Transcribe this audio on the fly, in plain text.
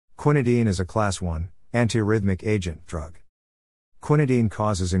Quinidine is a class 1, anti-arrhythmic agent, drug. Quinidine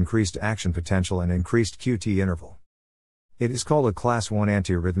causes increased action potential and increased QT interval. It is called a class 1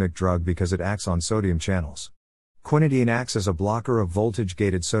 anti-arrhythmic drug because it acts on sodium channels. Quinidine acts as a blocker of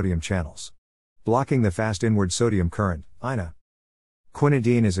voltage-gated sodium channels, blocking the fast inward sodium current, INA.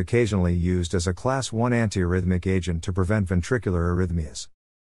 Quinidine is occasionally used as a class 1 anti-arrhythmic agent to prevent ventricular arrhythmias.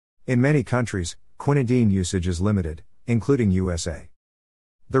 In many countries, quinidine usage is limited, including USA.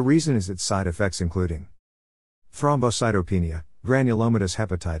 The reason is its side effects including thrombocytopenia, granulomatous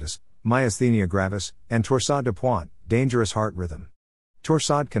hepatitis, myasthenia gravis, and torsade de pointe, dangerous heart rhythm.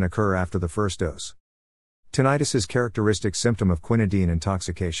 Torsade can occur after the first dose. Tinnitus is characteristic symptom of quinidine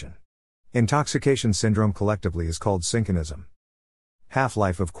intoxication. Intoxication syndrome collectively is called synconism.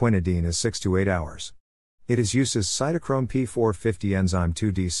 Half-life of quinidine is 6 to 8 hours. It is used as cytochrome P450 enzyme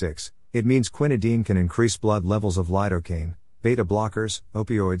 2D6. It means quinidine can increase blood levels of lidocaine, beta blockers,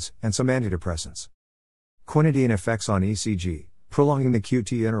 opioids, and some antidepressants. Quinidine effects on ECG, prolonging the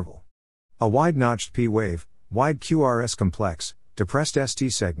QT interval. A wide-notched P wave, wide QRS complex, depressed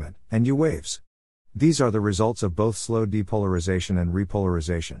ST segment, and U waves. These are the results of both slow depolarization and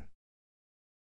repolarization.